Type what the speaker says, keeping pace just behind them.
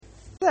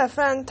仔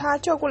饭他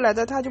叫过来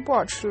的，他就不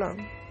好吃了。